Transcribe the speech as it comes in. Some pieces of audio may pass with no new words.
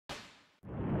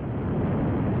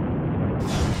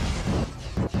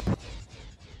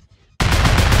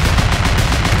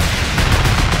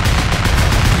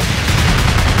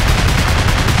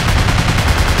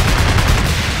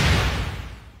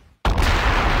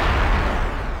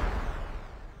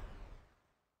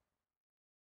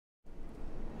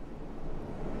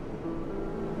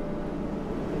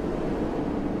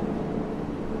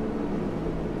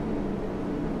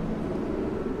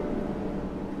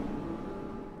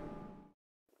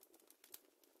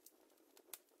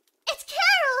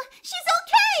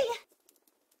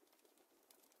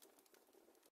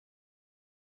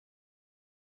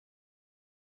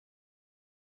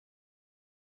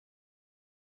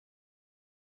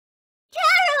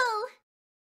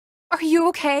Are you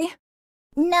okay?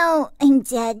 No, I'm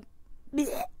dead.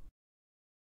 Blech.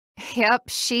 Yep,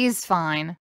 she's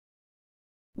fine.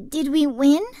 Did we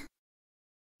win?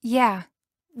 Yeah,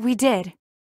 we did.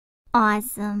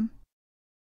 Awesome.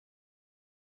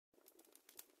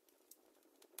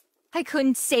 I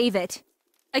couldn't save it.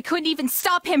 I couldn't even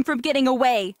stop him from getting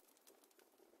away.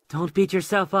 Don't beat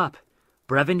yourself up.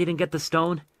 Brevin didn't get the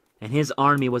stone, and his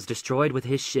army was destroyed with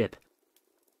his ship.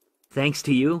 Thanks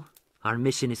to you, our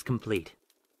mission is complete.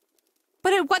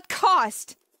 But at what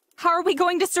cost? How are we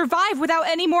going to survive without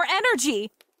any more energy?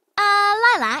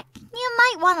 Lilac, you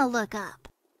might want to look up.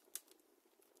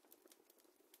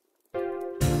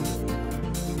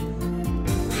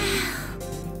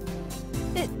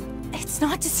 It's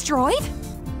not destroyed?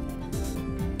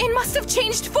 It must have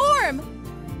changed form!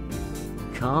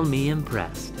 Call me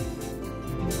impressed.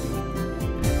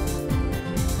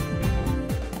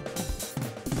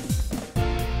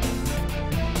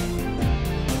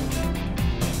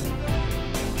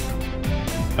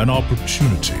 An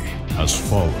opportunity has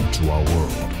fallen to our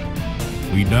world.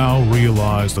 We now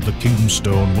realize that the Kingdom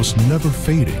Stone was never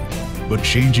fading, but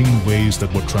changing in ways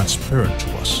that were transparent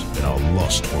to us in our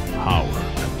lust for power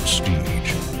and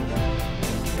prestige.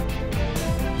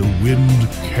 The wind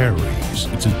carries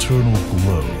its eternal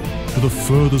glow to the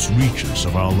furthest reaches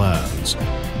of our lands,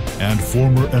 and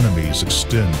former enemies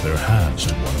extend their hands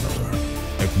to one another,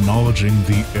 acknowledging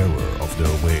the error of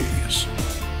their ways.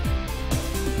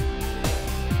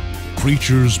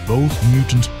 Creatures both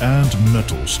mutant and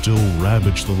metal still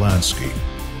ravage the landscape,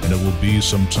 and it will be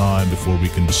some time before we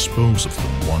can dispose of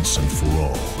them once and for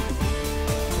all.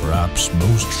 Perhaps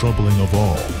most troubling of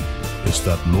all is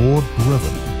that Lord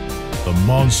Brevin, the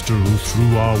monster who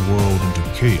threw our world into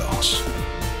chaos,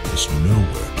 is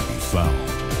nowhere to be found.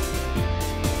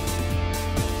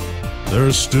 There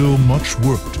is still much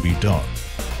work to be done.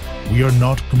 We are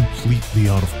not completely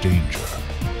out of danger.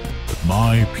 But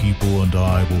my people and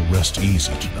I will rest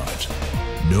easy tonight,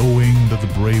 knowing that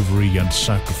the bravery and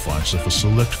sacrifice of a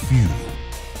select few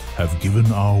have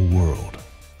given our world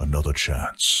another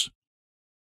chance.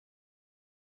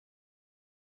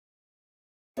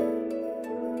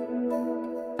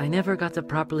 I never got to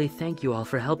properly thank you all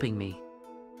for helping me.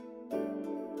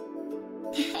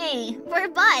 Hey, we're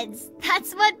buds.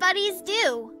 That's what buddies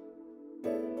do.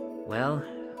 Well,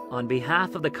 on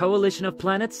behalf of the Coalition of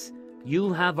Planets,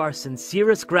 you'll have our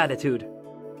sincerest gratitude.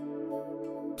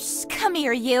 Psst, come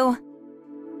here, you.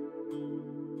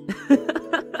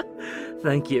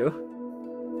 Thank you.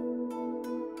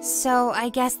 So, I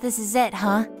guess this is it,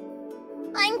 huh?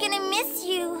 I'm gonna miss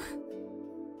you.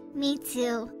 Me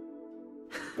too.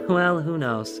 Well, who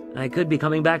knows? I could be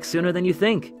coming back sooner than you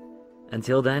think.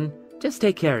 Until then, just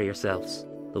take care of yourselves.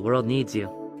 The world needs you.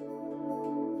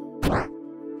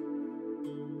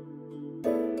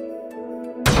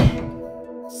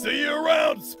 See you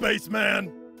around,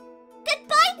 spaceman!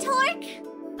 Goodbye,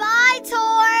 Torque! Bye,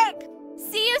 Torque!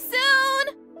 See you soon!